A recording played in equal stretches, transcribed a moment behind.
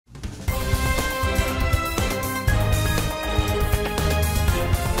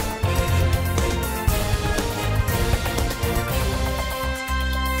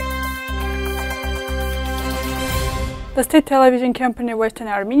The state television company Western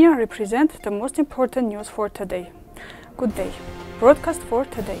Armenia represents the most important news for today. Good day. Broadcast for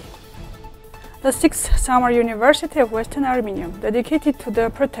today. The 6th Summer University of Western Armenia, dedicated to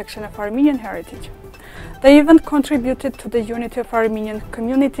the protection of Armenian heritage. The event contributed to the unity of Armenian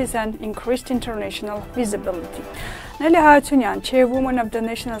communities and increased international visibility. Nelli, Chairwoman of the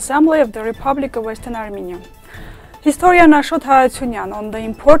National Assembly of the Republic of Western Armenia. Historian Ashot on the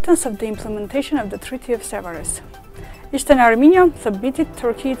importance of the implementation of the Treaty of Sevres. Eastern Armenia submitted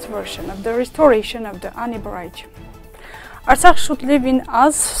Turkey its version of the restoration of the Ani-Barrage. Artsakh should live in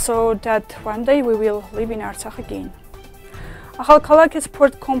us so that one day we will live in Artsakh again. Akhalkalaki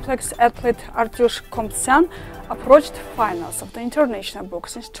sport complex athlete Artyush Gomtsyan approached finals of the international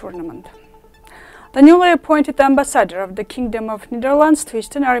boxing tournament. The newly appointed ambassador of the Kingdom of Netherlands to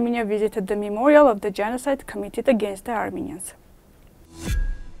Eastern Armenia visited the memorial of the genocide committed against the Armenians.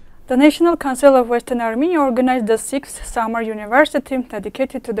 The National Council of Western Armenia organized the 6th Summer University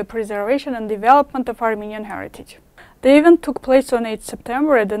dedicated to the preservation and development of Armenian heritage. The event took place on 8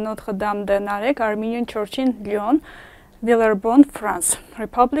 September at the Notre-Dame-de-Narek Armenian Church in Lyon, Villeurbanne, France,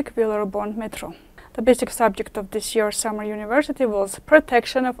 Republic Villeurbanne Metro. The basic subject of this year's Summer University was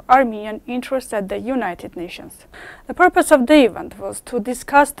protection of Armenian interests at the United Nations. The purpose of the event was to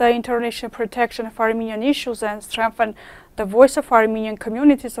discuss the international protection of Armenian issues and strengthen the voice of Armenian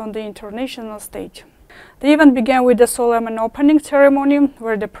communities on the international stage. The event began with the solemn opening ceremony,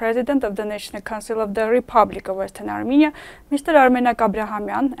 where the President of the National Council of the Republic of Western Armenia, Mr.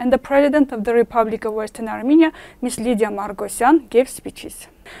 Armine, and the President of the Republic of Western Armenia, Ms. Lydia Margosyan, gave speeches.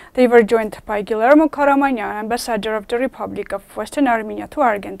 They were joined by Guillermo Caramanyan, Ambassador of the Republic of Western Armenia to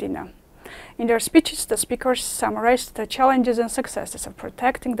Argentina. In their speeches, the speakers summarized the challenges and successes of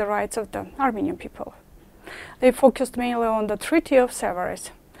protecting the rights of the Armenian people. They focused mainly on the Treaty of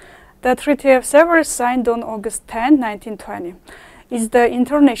Sevres. The Treaty of Sevres, signed on August 10, 1920, is the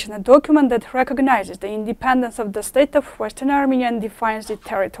international document that recognizes the independence of the state of Western Armenia and defines its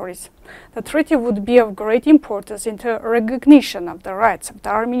territories. The treaty would be of great importance in the recognition of the rights of the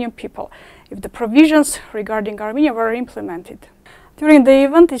Armenian people if the provisions regarding Armenia were implemented. During the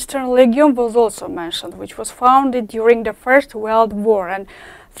event, Eastern Legion was also mentioned, which was founded during the First World War and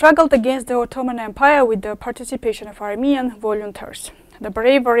struggled against the Ottoman Empire with the participation of Armenian volunteers. The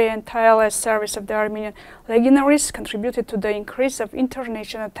bravery and tireless service of the Armenian legionaries contributed to the increase of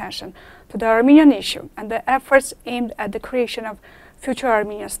international attention to the Armenian issue and the efforts aimed at the creation of future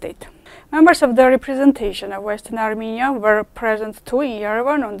Armenian state. Members of the representation of Western Armenia were present too in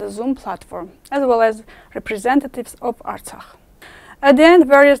Yerevan on the Zoom platform, as well as representatives of Artsakh. At the end,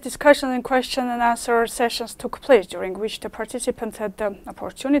 various discussions and question and answer sessions took place, during which the participants had the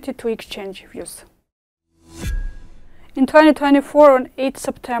opportunity to exchange views. In 2024, on 8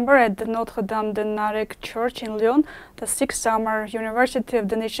 September, at the Notre-Dame-de-Narek Church in Lyon, the 6th Summer University of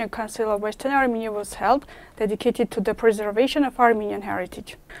the National Council of Western Armenia was held, dedicated to the preservation of Armenian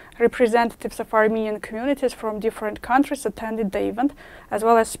heritage. Representatives of Armenian communities from different countries attended the event, as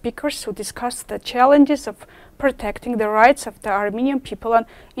well as speakers who discussed the challenges of protecting the rights of the Armenian people on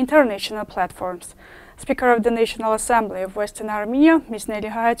international platforms. Speaker of the National Assembly of Western Armenia, Ms.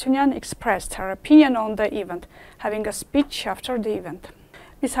 Nelli expressed her opinion on the event, having a speech after the event.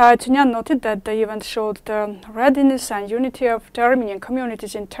 Ms. Harutyunyan noted that the event showed the readiness and unity of the Armenian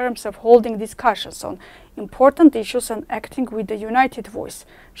communities in terms of holding discussions on important issues and acting with a united voice.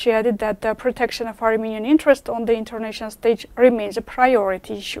 She added that the protection of Armenian interest on the international stage remains a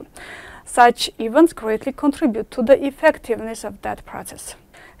priority issue. Such events greatly contribute to the effectiveness of that process.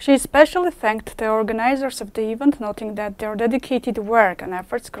 She especially thanked the organizers of the event, noting that their dedicated work and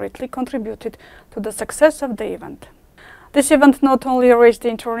efforts greatly contributed to the success of the event. This event not only raised the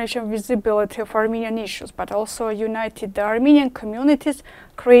international visibility of Armenian issues, but also united the Armenian communities,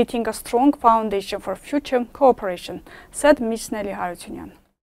 creating a strong foundation for future cooperation, said Ms. Nelli Harutyunyan.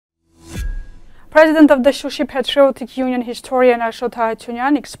 President of the Shushi Patriotic Union, historian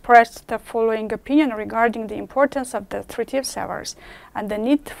Ashot expressed the following opinion regarding the importance of the Treaty of Sevres and the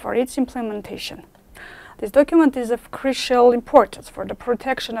need for its implementation. This document is of crucial importance for the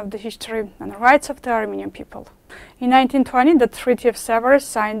protection of the history and rights of the Armenian people. In 1920, the Treaty of Sevres,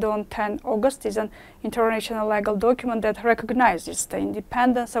 signed on 10 August, is an international legal document that recognizes the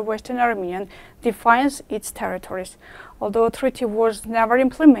independence of Western Armenia and defines its territories. Although the treaty was never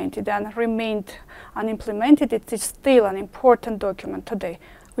implemented and remained unimplemented, it is still an important document today,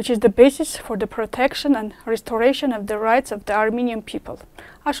 which is the basis for the protection and restoration of the rights of the Armenian people.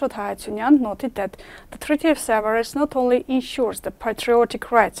 Ashot noted that the Treaty of Sevres not only ensures the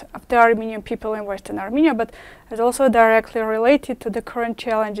patriotic rights of the Armenian people in Western Armenia, but is also directly related to the current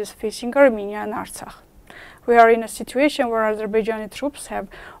challenges facing Armenia and Artsakh. We are in a situation where Azerbaijani troops have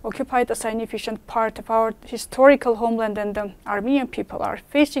occupied a significant part of our historical homeland, and the Armenian people are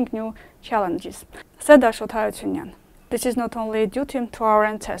facing new challenges, said Ashot Harutyunyan. This is not only a duty to our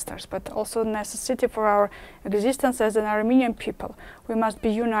ancestors, but also a necessity for our existence as an Armenian people. We must be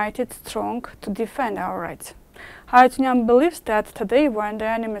united, strong, to defend our rights. Harutyunyan believes that today, when the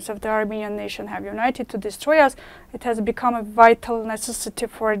enemies of the Armenian nation have united to destroy us, it has become a vital necessity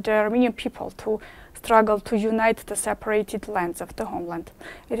for the Armenian people to struggle to unite the separated lands of the homeland.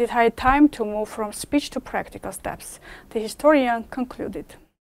 It is high time to move from speech to practical steps, the historian concluded.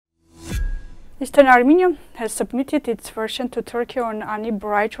 Eastern Armenia has submitted its version to Turkey on Ani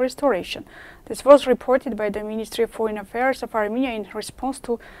bridge restoration. This was reported by the Ministry of Foreign Affairs of Armenia in response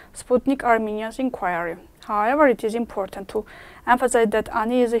to Sputnik Armenia's inquiry. However, it is important to emphasize that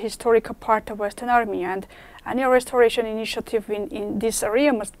Ani is a historical part of Western Armenia, and any restoration initiative in this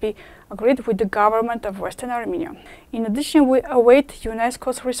area must be agreed with the government of Western Armenia. In addition, we await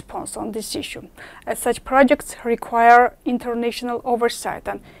UNESCO's response on this issue, as such projects require international oversight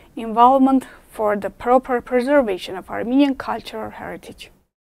and involvement for the proper preservation of Armenian cultural heritage.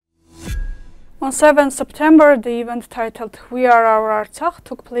 On 7 September, the event titled "We Are Our Artsakh"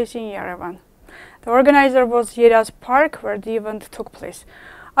 took place in Yerevan. The organizer was Yeraz Park, where the event took place.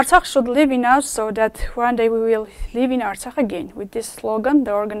 Artsakh should live in us so that one day we will live in Artsakh again. With this slogan,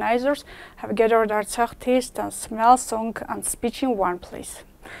 the organizers have gathered Artsakh taste and smell, song and speech in one place.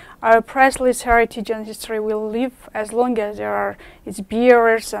 Our priceless heritage and history will live as long as there are its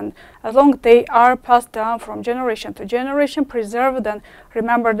bearers, and as long as they are passed down from generation to generation, preserved and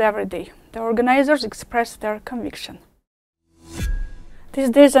remembered every day. The organizers expressed their conviction. These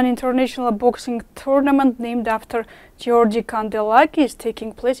days, an international boxing tournament named after Georgi Kandelaki is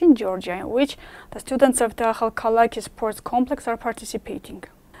taking place in Georgia, in which the students of the Akhalkalaki sports complex are participating.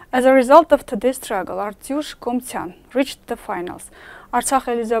 As a result of today's struggle, Artyush Gomtsyan reached the finals. Artsakh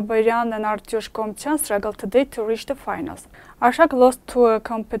Elizabarian and Artyush Gomtsyan struggled today to reach the finals. Artsakh lost to a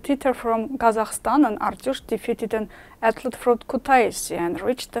competitor from Kazakhstan, and Artyush defeated an athlete from Kutaisi and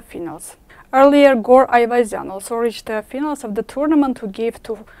reached the finals. Earlier, Gor Ayvazyan also reached the finals of the tournament, who gave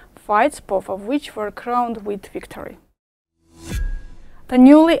 2 fights, both of which were crowned with victory. The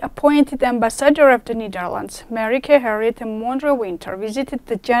newly appointed ambassador of the Netherlands, Marieke Harriet Mondre Winter, visited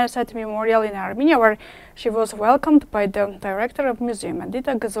the Genocide Memorial in Armenia, where she was welcomed by the director of museum,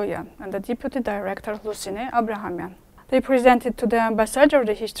 Edita Gazoyan, and the deputy director, Lucine Abrahamian. They presented to the ambassador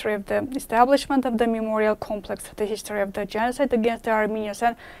the history of the establishment of the memorial complex, the history of the genocide against the Armenians,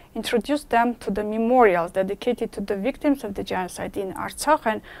 and introduced them to the memorials dedicated to the victims of the genocide in Artsakh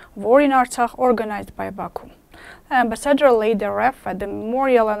and war in Artsakh organized by Baku. The ambassador laid a wreath at the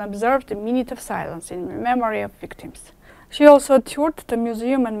memorial and observed a minute of silence in memory of victims. She also toured the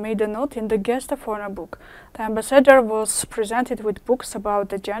museum and made a note in the guest of honor book. The ambassador was presented with books about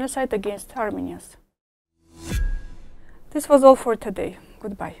the genocide against Armenians. This was all for today.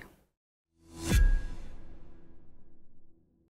 Goodbye.